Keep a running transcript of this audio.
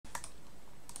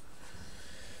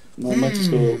Man might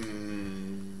just go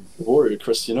Warrior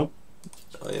Crest, you know?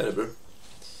 Ja, gör det bro.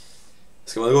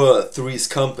 Ska man gå Three's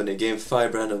Company, game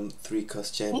 5 random 3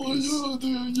 cost champions?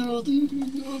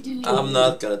 I'm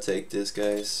not gonna take this,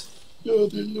 guys.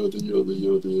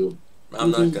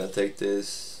 I'm not gonna take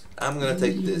this. I'm gonna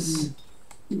take this.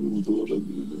 Who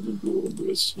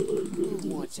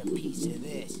wants a piece of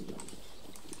this?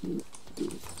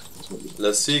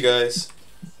 Let's see, guys.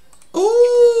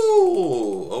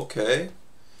 Oh, okay.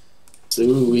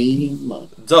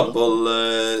 Double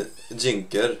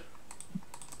jinker.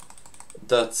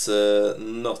 That's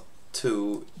not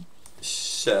too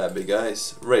shabby,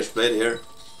 guys. Rage Blade here.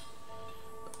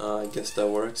 I guess that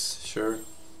works, sure.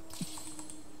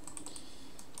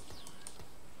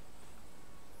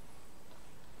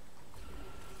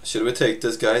 Should we take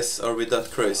this, guys? Are we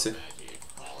that crazy?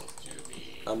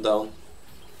 I'm down.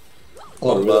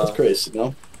 Oh, are we that crazy,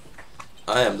 no?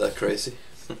 I am that crazy.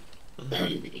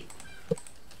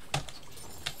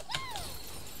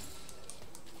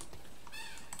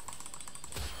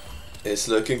 It's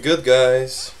looking good,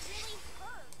 guys.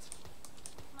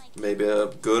 Maybe a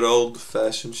good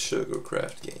old-fashioned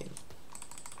sugarcraft game.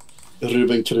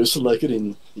 Ruben Kruse likar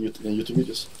in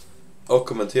YouTube-videos. Och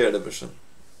kommenterade brorsan.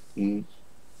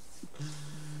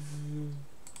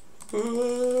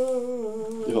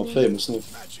 Det var famous nu.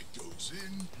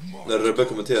 När Ruben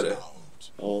kommenterade?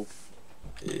 Ja.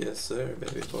 Yes sir,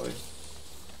 baby boy.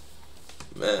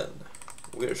 Man,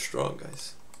 we're strong,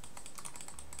 guys.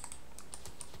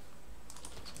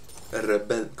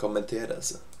 Ruben kommenterade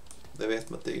alltså. Det vet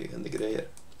man att det händer grejer.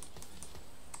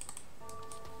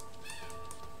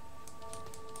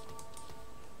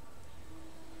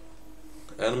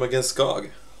 En against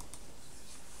Skag.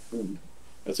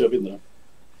 Jag tror jag vinner.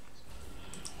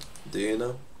 Do you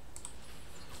know?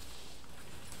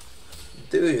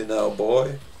 Do you know,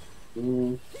 boy?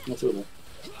 Jag tror det.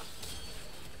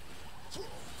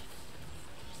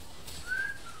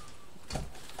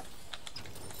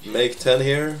 Make 10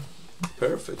 here.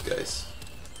 Perfect, guys.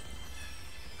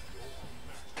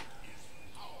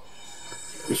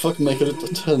 Vi fucking make it a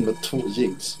 10 med 2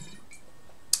 jinx.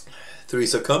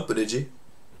 Three's a company, G.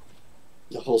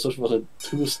 Jag har så för en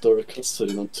 2-star kassar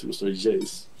innan 2-star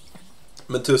Jace.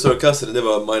 Men 2-star kassade, det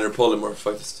var minor polymorph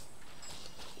faktiskt.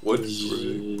 What?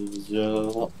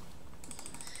 Ja.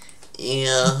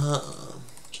 Jaha.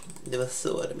 Det var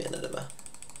så det menade, va?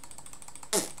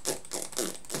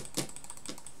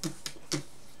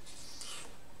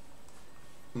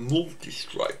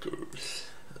 Multi-strikers.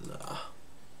 Nah.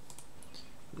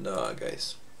 Nah,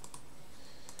 guys.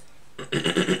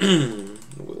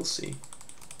 We'll see.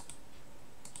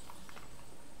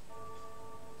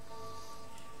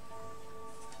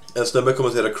 En snubbe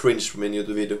kommenterar cringe på min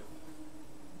YouTube-video.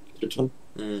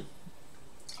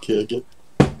 Kege.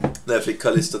 När jag fick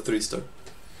Kalista 3-star.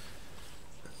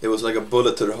 It was like a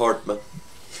bullet to the heart, man.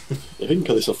 Jag fick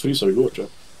Kalista frysar igår, tror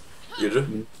jag. Gjorde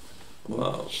du?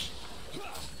 Wow.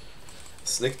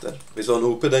 Snyggt där. Vi sa en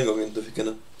OP den gången, du fick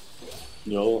en.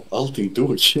 Ja, allting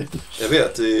dog. Jag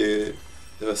vet, det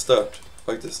var stört,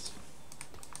 faktiskt.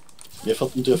 Jag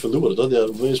fattar inte hur jag förlorade. Då hade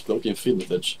jag Rage och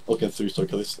Infinite Edge och en 3-star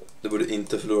Kalista. Du borde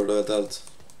inte förlora, du vet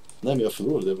allt. Nej, men jag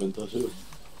förlorade, jag vet inte hur.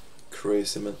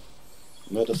 Crazy, man.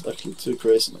 Men that's actually too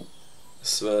crazy, man. Jag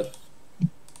svär.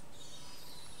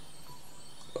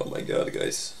 Oh my god,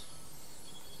 guys.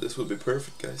 This would be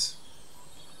perfect, guys.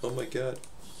 Oh my god.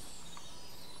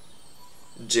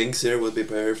 Jinx here would be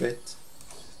perfect.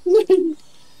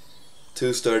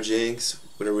 2-star Jinx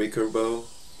with a recurve bow.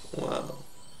 Wow.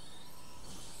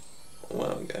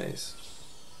 Wow, guys.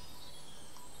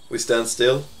 We stand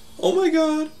still. Oh my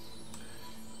god.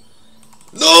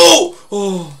 No!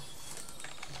 Oh!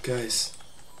 Guys.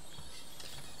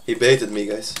 He baited me,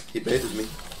 guys. He baited me.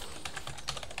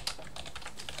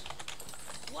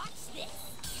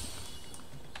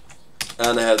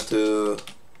 And I had to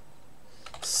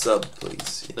sub,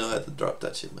 please. You know I had to drop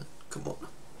that shit, man. Come on.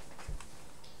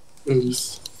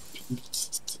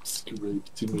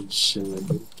 Scrape to my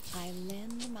shadow. I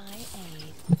lend my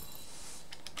aid.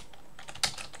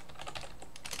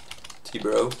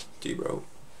 T-bro. T-bro.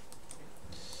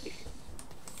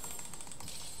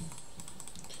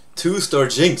 2-star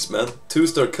Jinx, man.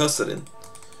 2-star Kassadin.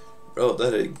 Bro,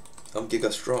 that is... I'm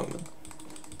giga strong, man.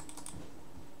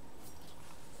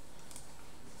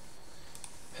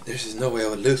 There's just no way I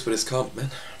would lose with this comp,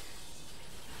 man.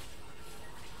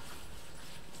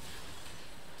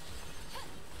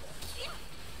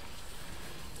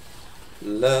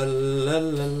 La la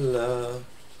la la.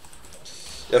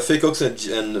 Jag fick också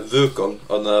en Wukong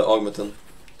av den här augmenten.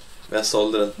 Men jag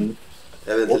sålde den.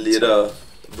 Jag vet inte lira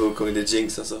Wukong the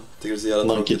Jinx alltså. Tycker det är så jävla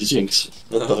Monkey the tråkigt. Jinx.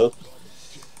 What the hell?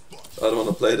 I don't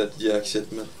wanna play that jack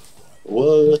shit man.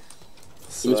 What?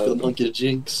 Så Du vill spela Monkey the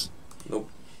Jinx? Nope.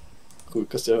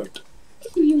 Sjukaste jag hört.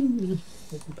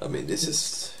 I mean it's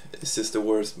just the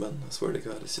worst man. I swear to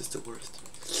God, it's just the worst.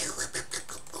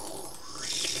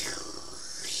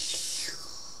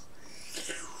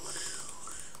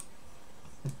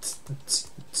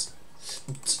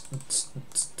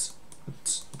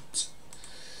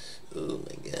 Oh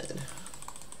my God.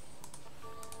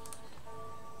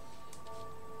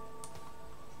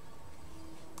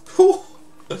 Whew.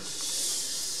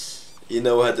 You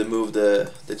know I had to move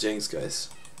the Jinx, guys.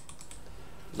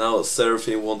 Now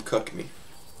Seraphine won't cuck me.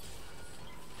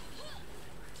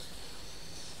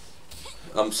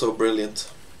 I'm so brilliant.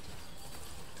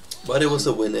 But it was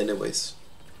a win anyways.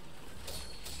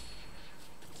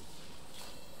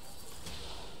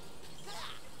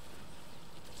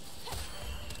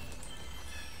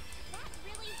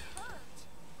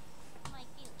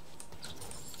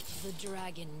 The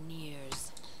dragon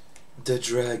nears. The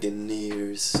dragon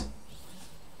nears.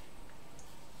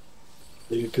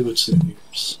 Det är good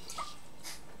sneers.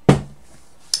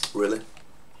 Really?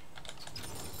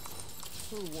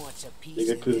 Who wants a Det piece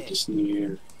är of good this?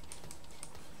 sneer.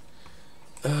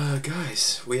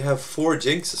 Guys, we have 4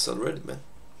 Jinxes already, man.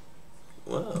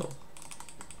 Wow.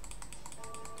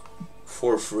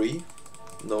 4 free.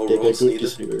 No Det är rolls good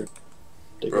needed. sneer.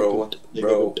 Bro, what? Det är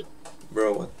Bro. good.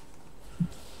 Bro, what?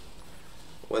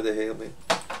 What the hell, man?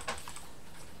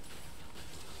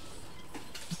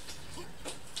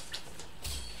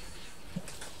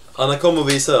 Anna, kom och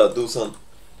visa dosan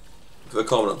för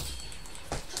kameran.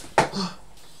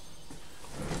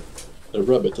 The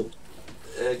rabbiten.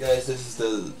 Guys, this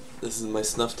is my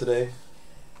snuff today.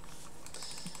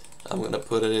 I'm gonna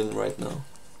put it in right now.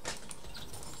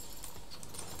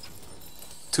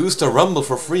 2-star rumble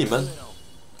for free, man.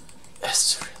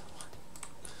 Ezreal.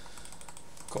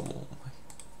 Come on, man.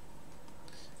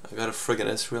 I got a friggin'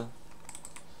 Ezreal.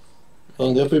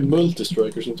 Fan, det är på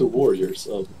multistrikers som tog Warriors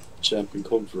av Champion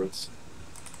Conference.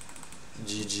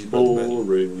 GG,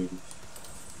 Boring.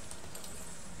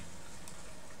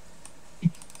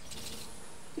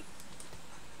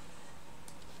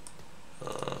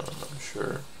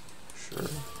 Sure.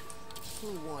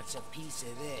 Who wants a piece of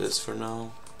this? This for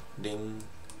now. Ding.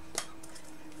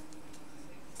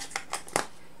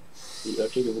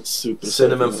 Jag tycker det är super.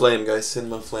 Cinnamon flame, guys.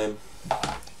 Cinnamon flame.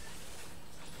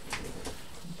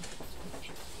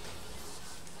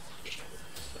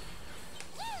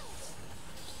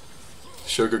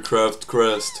 Sugarcraft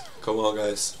crest. Come on,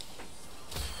 guys.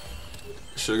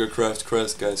 Sugarcraft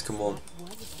crest, guys. Come on.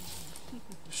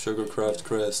 Sugarcraft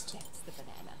crest. That's the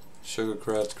banana.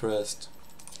 Sugarcraft crest.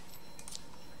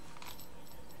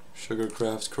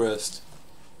 Sugarcraft crest.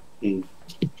 Mm.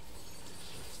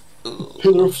 Ugh.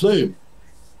 Pillar of Flame.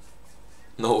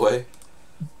 No way.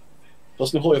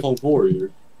 Fast nu har jag fan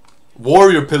Warrior.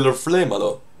 Warrior Pillar of Flame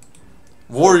då?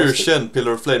 Warrior fast det- Shen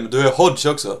Pillar of Flame. Du har Hodge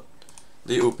också.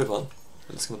 Det är OP fan.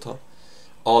 Eller ska man ta?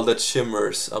 All that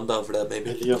shimmers. I'm down for that maybe.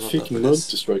 Eller jag I'm not fick down for this.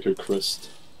 multistriker crest.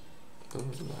 Oh,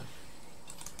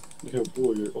 Jag har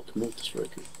Warrior och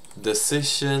multistriker.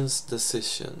 Decisions.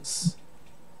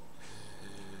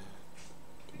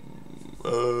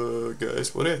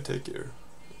 Guys, what do I take here?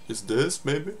 Is this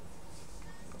maybe?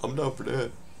 I'm down for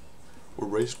that. Or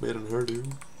Race Made and her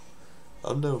dude.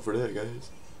 I'm down for that,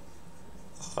 guys.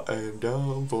 I am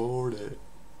down for that.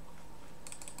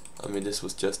 I mean, this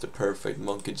was just a perfect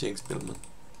Monkey Jinx build, man.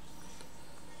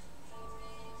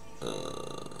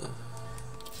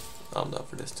 I'm down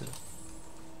for this too.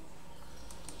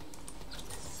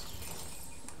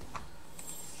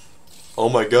 Oh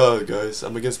my god, guys,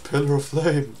 I'm against Pillar of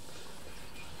Flame.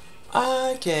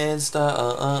 I can't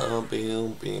stop.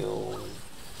 Boom, boom.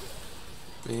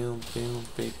 Boom, boom,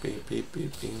 beep, beep, beep,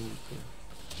 beep, boom, boom.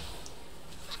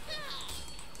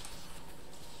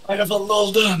 I have a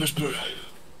low damage, bro.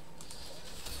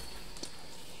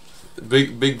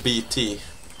 Big BT.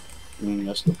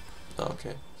 Yes, no. Oh,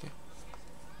 okay.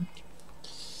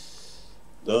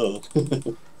 Duh.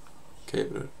 Okay,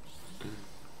 bro.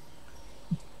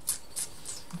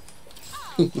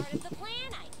 Oh, part of the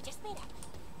plan I just made up.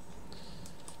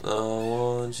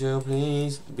 Won't you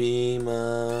please be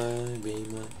my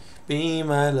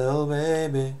little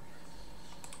baby?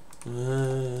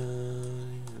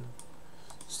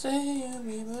 Stay and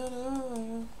be my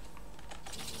love.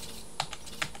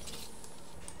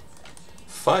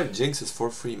 5 jinxes for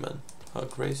free, man. How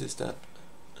crazy is that?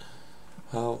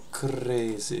 How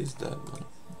crazy is that, man?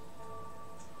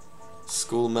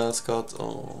 School mascot.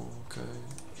 Oh, okay.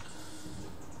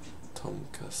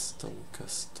 Tomkas.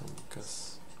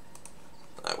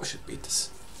 we should beat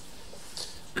this.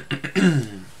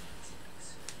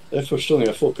 Det är första gången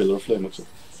jag får Pillar of Flame också.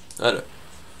 Är det?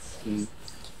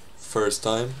 First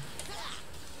time?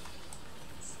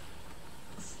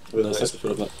 Jag vet inte sagt det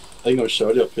förut, men en gång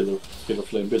körde jag Pillar of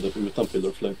Flame-bilder utan Pillar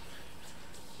of Flame.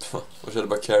 Och körde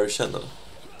bara carry-känn eller?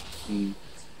 Mm.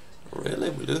 Really?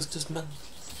 We lose this man?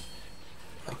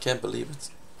 I can't believe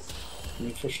it.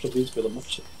 Min första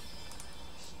bilspelarmatchen.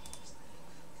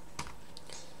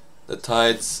 The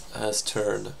tides has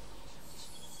turned.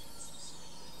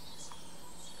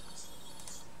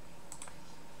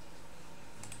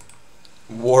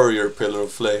 Warrior Pillar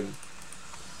of Flame.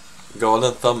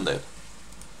 Galen thumbnail.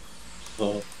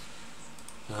 Ja.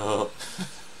 Ja.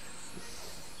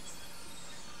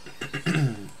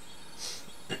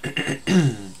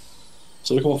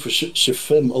 Så det kommer få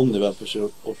 25 omniben på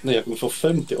 20. Och nej, jag kommer få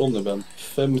 50 omniben,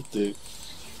 50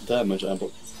 damage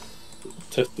and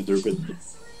 30 durability.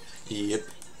 Yep.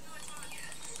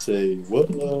 Say what?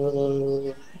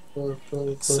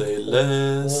 Say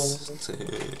less.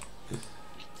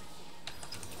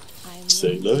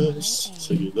 Say less.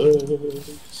 Say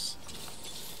less.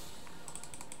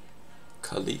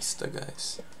 Kalista,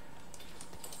 guys.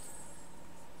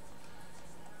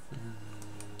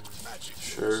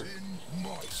 Sure.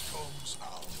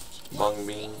 Bang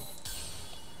Bing.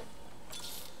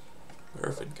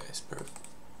 Perfect, guys. Perfect.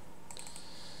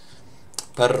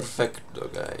 Perfecto,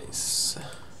 guys.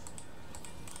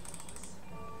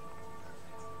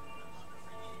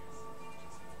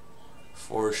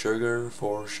 For sugar,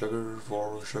 for sugar,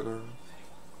 for sugar.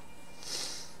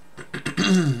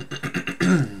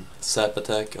 Sap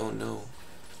attack, oh no.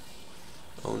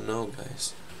 Oh no,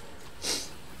 guys.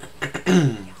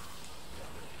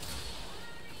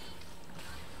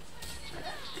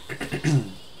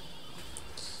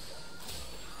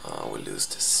 Oh, we lose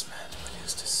this, man. We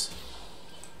lose this.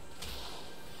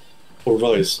 Och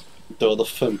Rise döda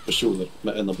 5 personer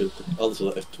med en ability.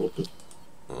 Alltså 1 HP.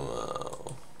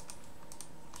 Wow.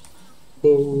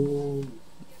 Boom.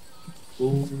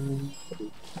 Boom.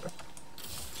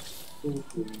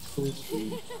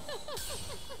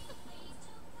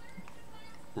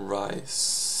 Rice.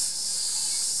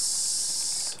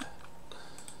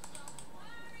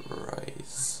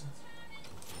 Rice.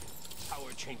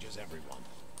 Power changes everyone.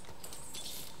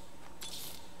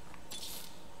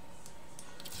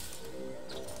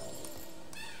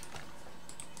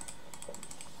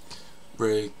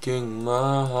 Breaking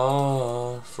my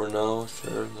heart for now,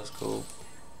 sure, let's go.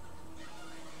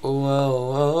 Oh,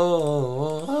 oh,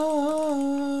 oh,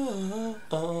 oh,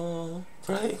 oh, oh,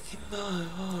 breaking my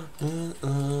heart.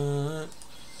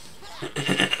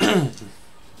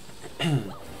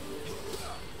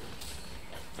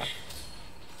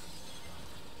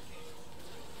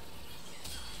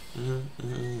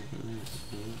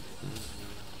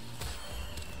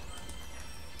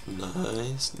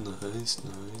 Nice, nice,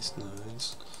 nice,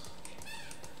 nice.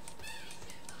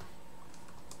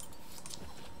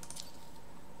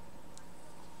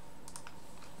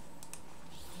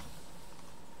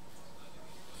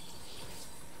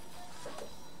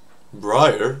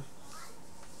 Briar?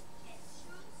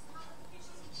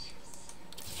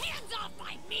 Hands off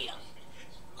my meal!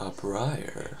 A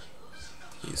briar,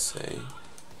 you say?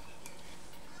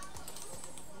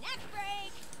 Neck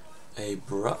break! A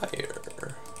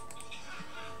briar.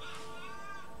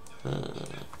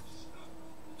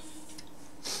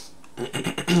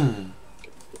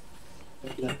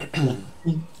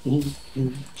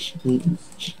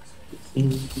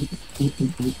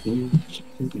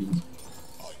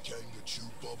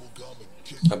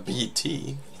 A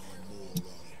BT?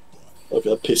 Och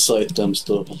jag pissar items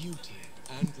då.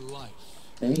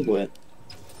 Anyway.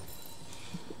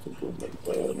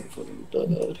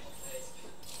 Där.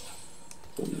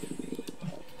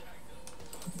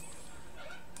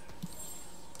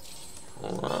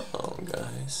 Wow,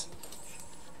 guys.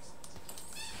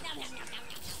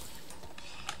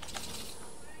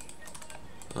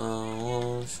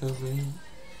 Oh, should we?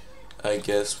 I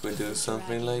guess we do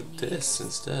something like this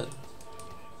instead.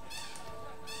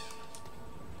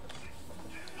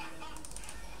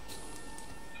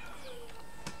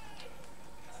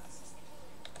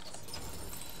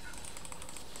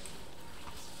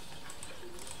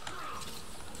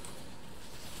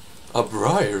 A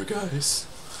briar, guys.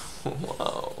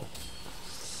 Wow.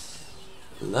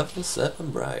 Level 7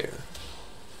 briar.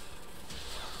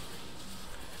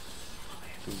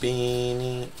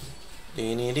 Beanie.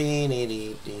 Deenie, deenie,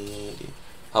 deenie, deenie.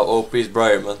 How OP is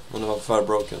briar, man? Hon var för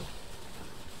broken.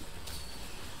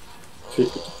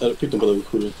 Fick de på level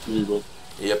 7 reroll?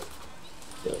 Yep.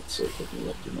 That's so fucking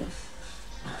lucky, man.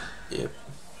 Yep.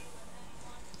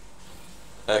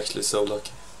 Actually, so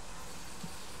lucky.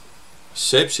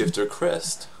 Shapeshifter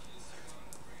crest.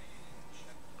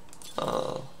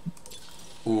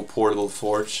 Ooh, portable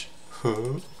forge.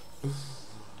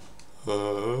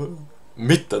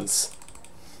 Mittens.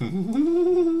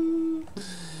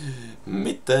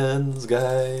 Mittens,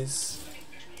 guys.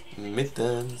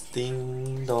 Mittens,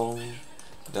 ding dong,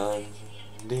 dong,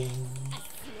 ding.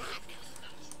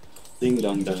 Ding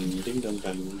dong dong, ding dong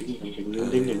dong, ding dong ding ding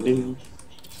ding ding ding.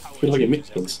 Vill ha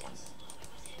mittens.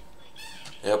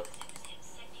 Yep.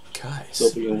 Guys,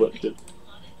 Så vi kan work it.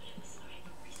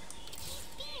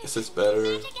 is this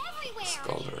better?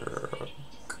 Scholar.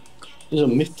 Det är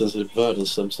som mittens är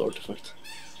världens sämsta artefakt.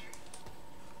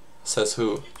 Says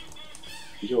who?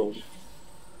 Ja.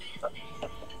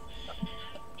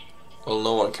 Well,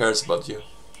 no one cares about you.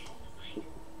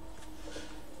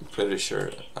 I'm pretty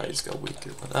sure I just got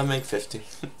weaker, but I make 50.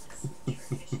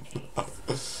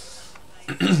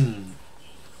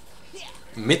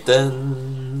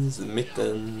 Mittens,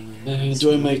 mittens.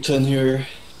 Do I make 10 here?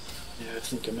 Yeah, I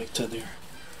think I make 10 here.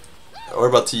 Var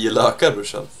det bara 10 lökar,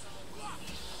 brorsan?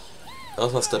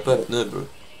 Jag måste steppa upp nu, bror.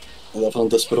 Det var fan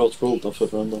desperat roll då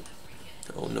förra rundan.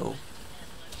 Oh no.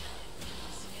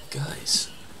 Guys.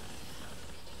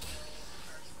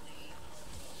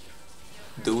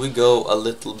 Do we go a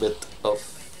little bit of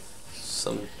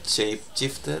some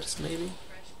shapeshifters, maybe?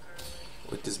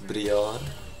 With this Briar?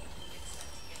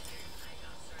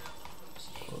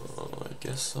 Oh, I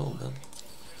guess so, man.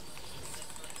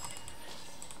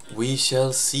 We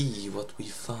shall see what we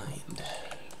find.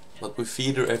 But we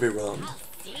feed her every round.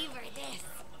 Savor this.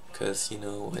 Cause, you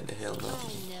know, why the hell not?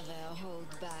 I never hold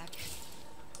back.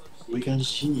 We can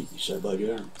see,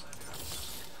 Shabagger.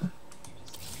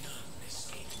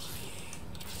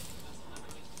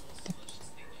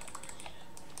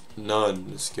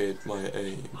 None escaped my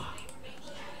aim.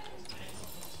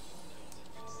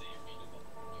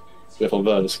 Det är fan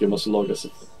världens skummaste lag alltså.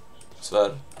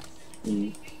 Svär.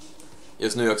 Mm.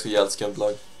 Just nu är jag också jävligt skumt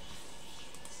lag.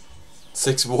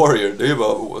 6 warrior, det är ju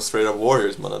bara straight up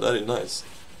warriors, man. Det där är nice.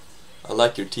 I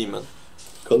like your team, man.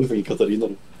 Kan vi få in Katarina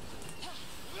nu?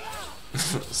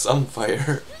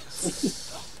 Sunfire.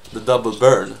 The double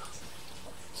burn.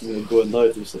 Gå en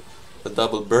night just det. The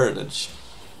double burnage.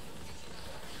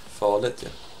 Farligt, ja.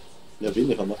 Jag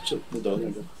vinner fan matchen, nu dör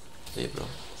jag. Det är bra.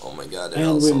 Oh my god, det är And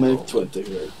alltså we make bra. 20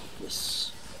 here.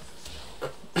 Yes.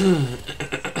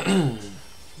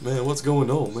 Man, what's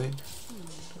going on, man?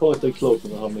 Ha inte en cloak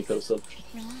när han med karusell.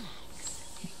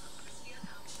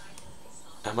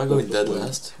 Am I going dead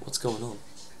last? What's going on?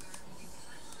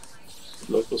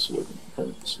 Look us win,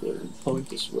 point us win,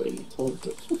 point us win, point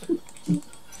us.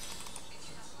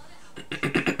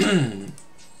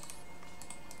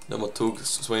 De tog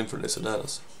Swain för det sådär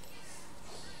alltså.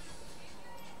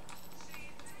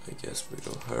 I guess we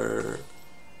go her.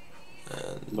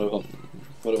 And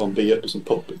Vad det var en BR som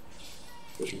popping.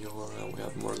 Fiora, we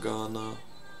have Morgana.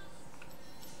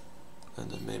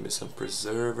 And then maybe some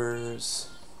preservers.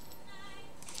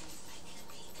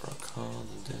 Rakan,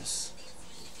 this.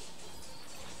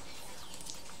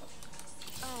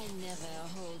 I never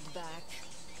hold back.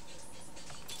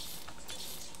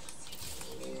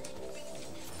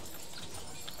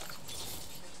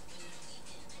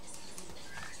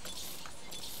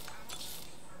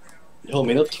 Jag har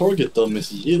mina target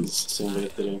dummies gills som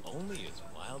heter det. Only is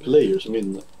wild. Players som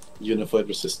min Unified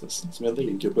Resistance. Som jag lägger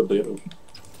en gubbe bredvid.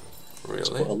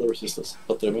 Really? På alla resistance.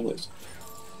 Fattar du vad jag menar?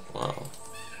 Wow.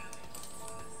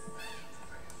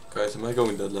 Guys, am I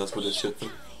going dead last with this shit?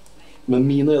 Men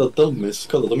mina jävla dummies,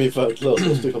 kolla de är värdelösa.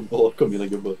 De står fan bakom mina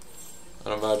gubbar. Är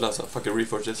de värdelösa? Fucking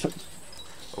reforges.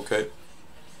 Okej.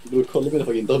 Du kolla mina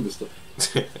fucking dummies då.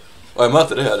 Och jag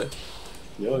möter det här.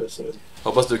 Ja, jag säger det.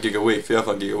 Hoppas du är giga weak, för jag är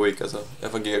fan giga weak alltså. Jag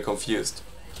är fan giga confused.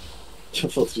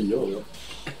 Jag fattar ju jag.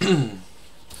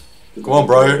 Come on,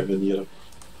 Briar.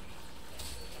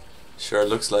 Sure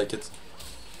looks like it.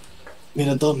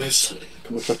 Mina dummies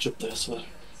kommer klatcha upp det, jag svär.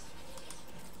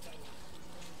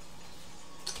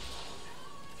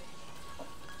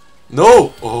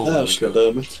 No! Oh my Äsch, god.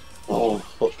 goddammit. Ja,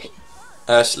 fuck.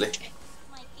 Ashley.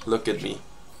 Look at me.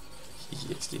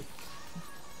 EXD.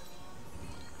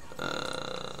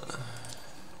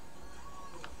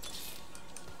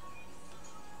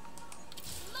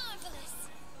 Marvelous.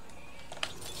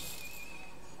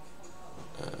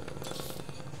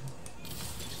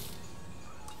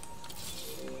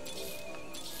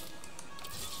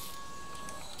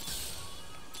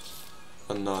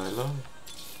 Nyla.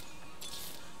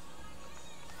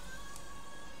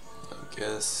 I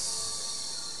guess.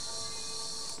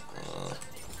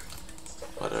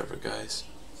 Whatever, guys.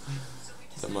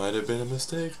 That might have been a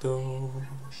mistake, though.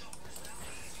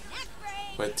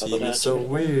 My team is so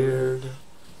weird.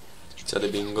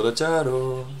 Chade bingo da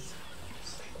charo.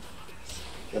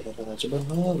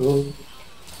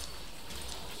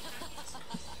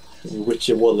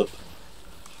 Witchy Wallop.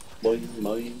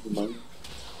 Mine.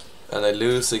 And I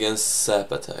lose against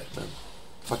Zap attack, man.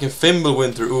 Fucking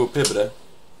Fimbulwinter OP på det.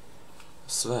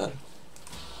 Jag svär.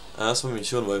 Alltså min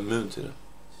kjol var immun till det.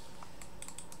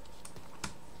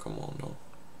 Come on då.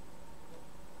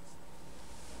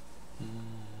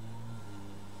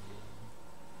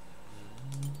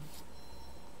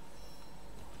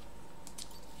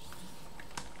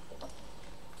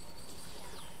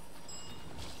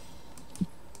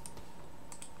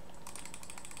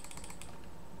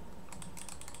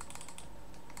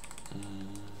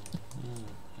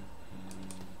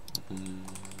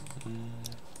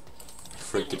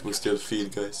 Frick it, we still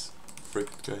feed, guys. Frick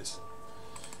it, guys.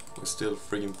 We still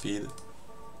friggin' feed.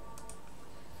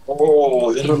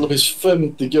 Jag rullade visst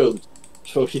 50 guld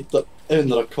för att hitta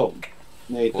en rakam.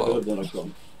 Nej, inte behövde en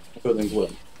rakam. Jag behövde en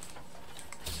Gwen.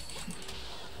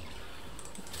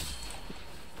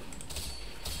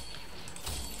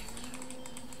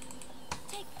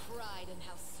 Take pride in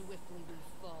how swiftly we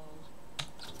fall.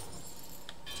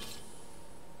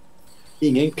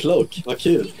 Ingen cloak, vad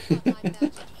kul. My magic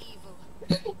evil.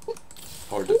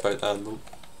 Hard to fight animal.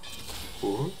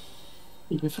 Oh.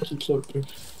 Ingen fucking cloak, bro.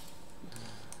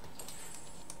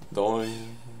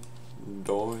 Doing,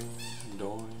 doing,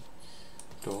 doing,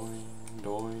 doing,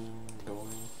 doing,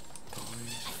 doing,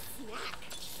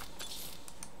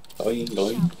 doing.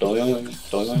 Doing.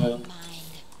 Mine.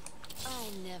 I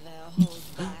never hold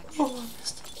back. Oh, I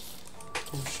missed it.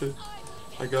 Oh shit.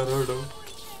 I got her though.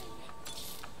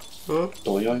 Oh,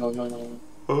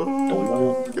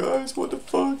 guys, what the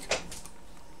fuck?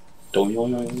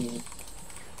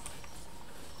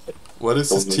 What is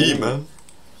this team, man?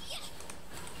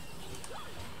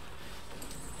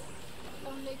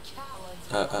 Only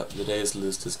cowards. The day is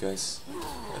lose this, guys.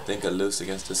 I think I lose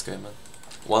against this guy, man.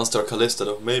 1-star Callista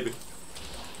though, maybe.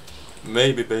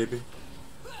 Maybe, baby.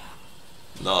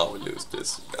 No, we lose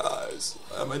this, guys.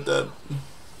 Am I dead?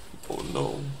 Oh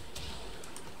no.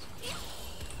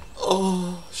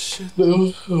 Oh shit.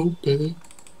 Oh, baby.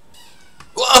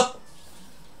 Ah!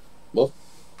 What?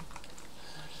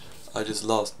 I just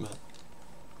lost, man.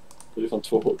 Det är fan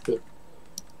 2 HP.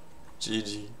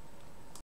 GG.